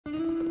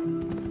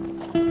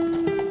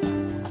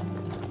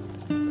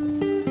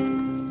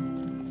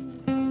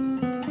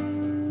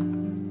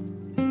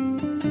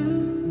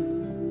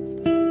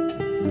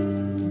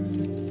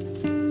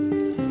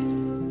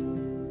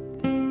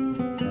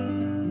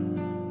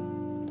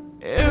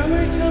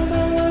Every time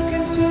I look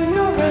into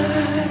your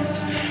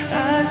eyes,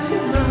 I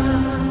see my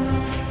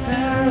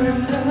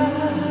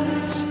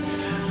paradise.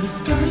 The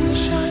stars are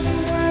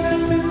shining right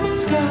up in the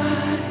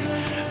sky,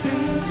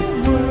 painting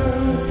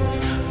words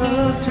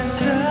of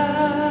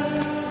desire.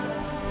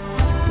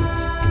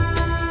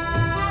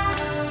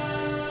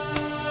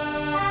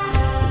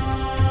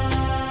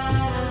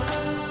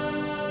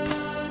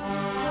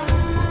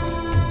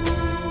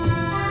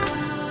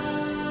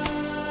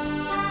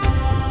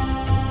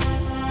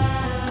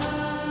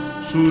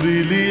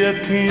 सुरीली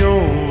अखियों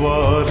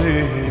वाले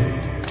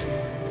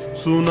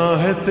सुना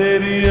है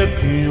तेरी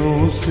अखियों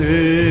से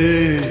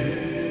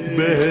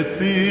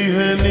बहती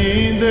है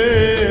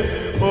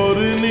नींदें और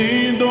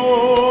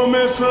नींदों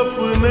में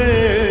सपने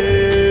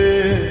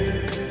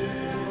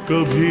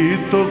कभी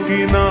तो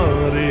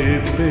किनारे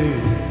पे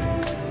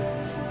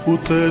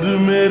उतर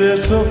मेरे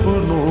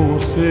सपनों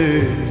से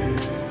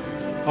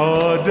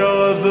आजा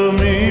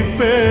ज़मीं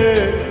पे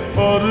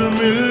और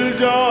मिल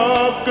जा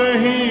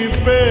कहीं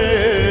पे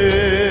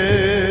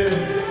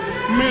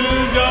मिल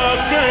जा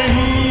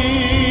कहीं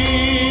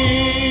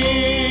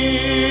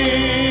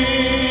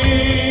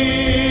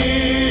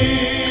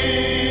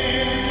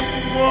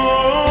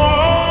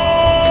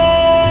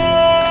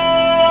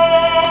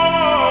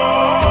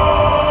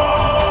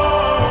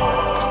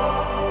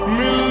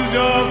मिल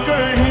जा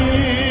कहीं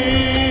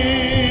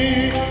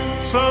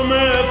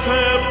समय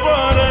से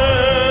परे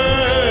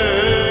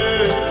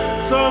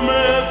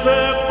समय से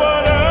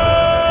परे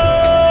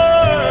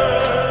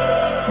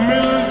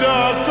मिल जा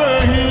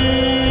कहीं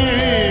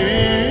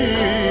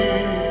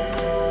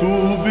तू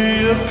भी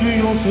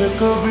अखियों से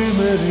कभी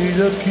मेरी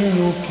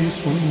अखियों की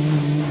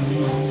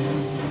सुन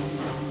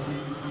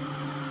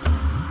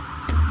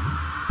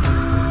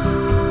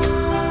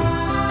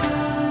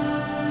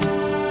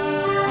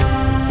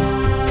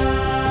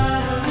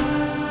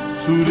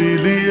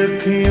सुरीली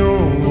अखियों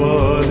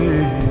वाले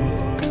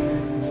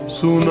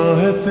सुना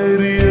है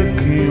तेरी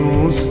अखियों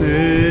से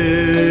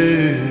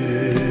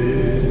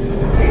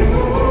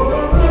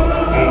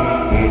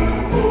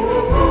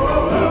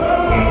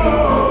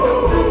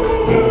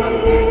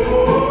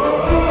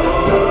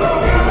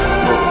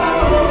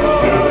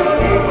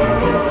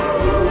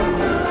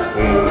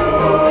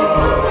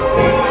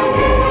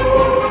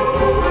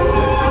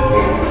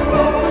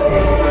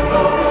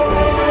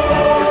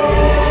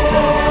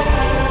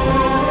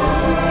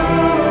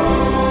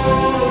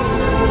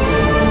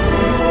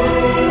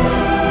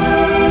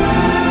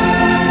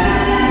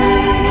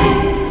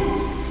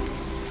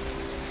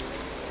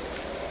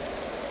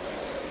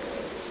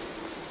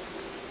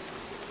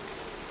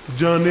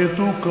जाने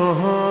तू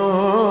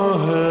कहाँ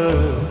है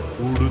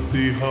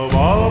उड़ती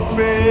हवा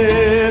पे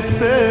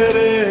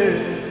तेरे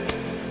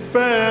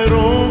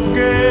पैरों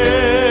के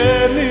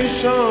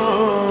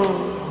निशान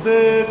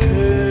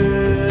देखे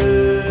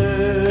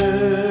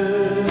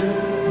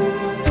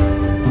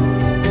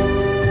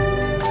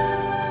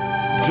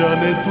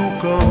जाने तू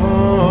कहाँ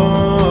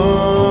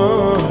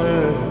है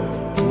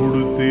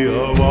उड़ती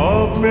हवा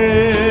पे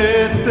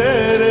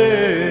तेरे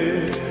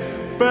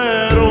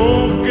पैरों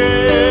के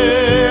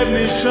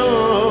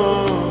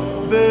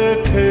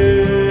देखे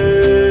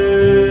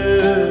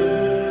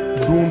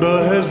ढूंढा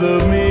है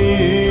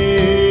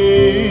ज़मीन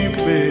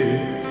पे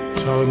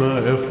छाना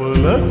है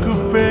फलक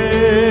पे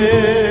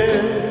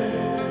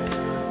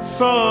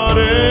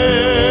सारे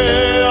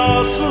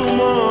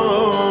आसमां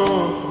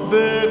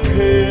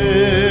देखे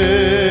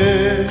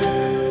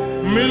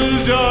मिल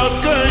जा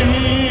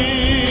कहीं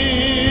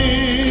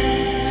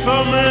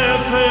समय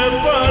से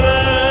परे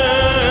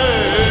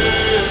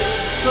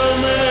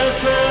समय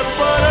से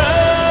परे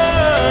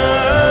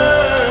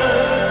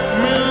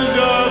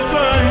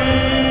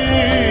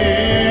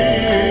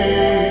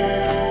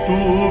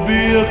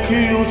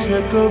अखियों से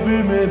कभी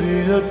मेरी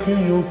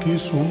अखियों की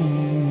सुन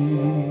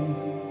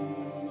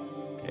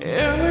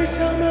Every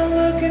time I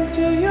look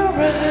into your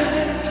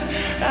eyes,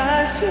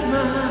 I see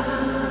my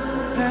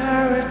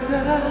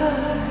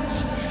paradise.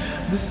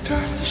 The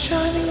stars are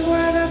shining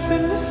right up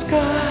in the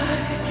sky,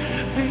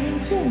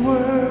 painting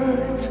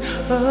words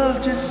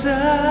of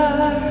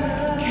desire.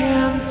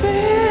 Can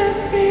this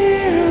be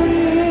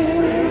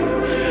real?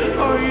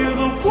 Are you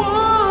the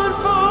one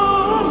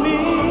for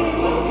me?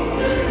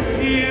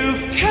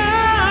 You've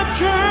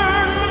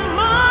captured my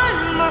mind,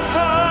 my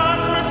heart,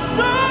 my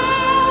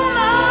soul.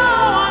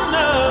 Now I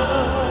know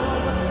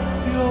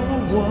you're the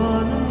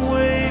one I'm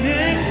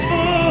waiting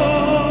for.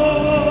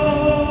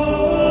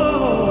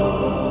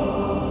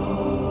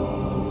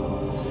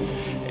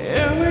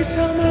 Every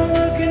time I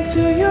look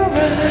into your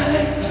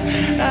eyes,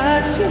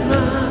 I see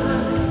my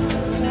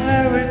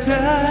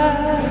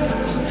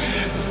paradise.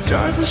 The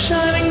stars are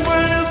shining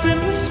bright up in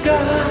the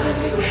sky,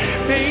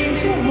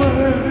 painting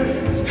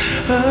words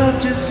of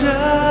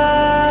desire.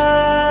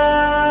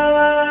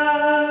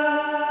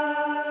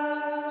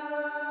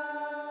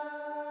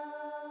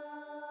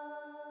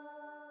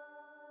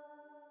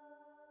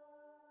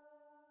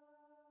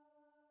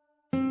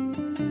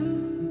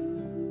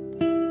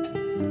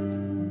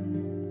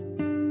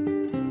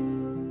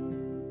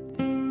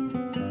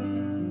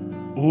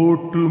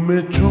 ओट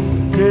में छुप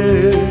के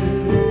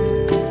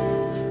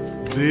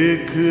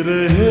देख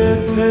रहे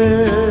थे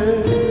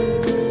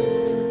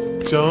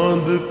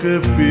चांद के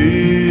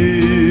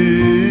पीछे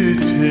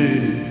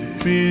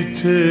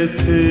पीछे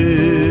थे।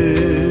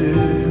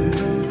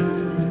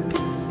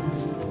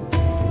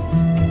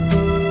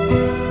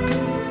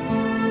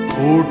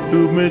 ओट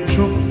में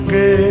छुप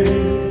के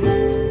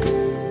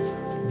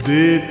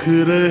देख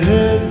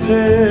रहे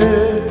थे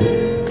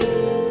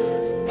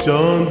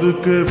चांद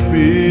के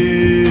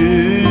पीछे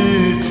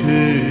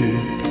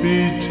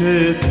पीछे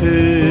थे।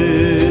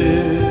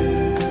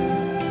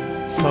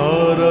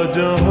 सारा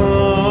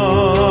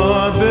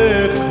जहां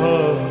देखा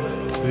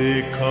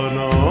देखा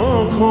ना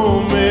आँखों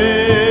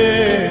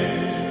में,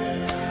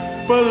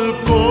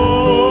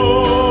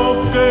 पलकों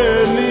के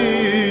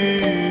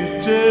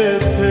नीचे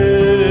थे।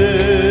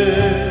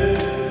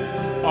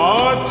 आ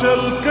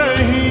चल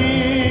कहीं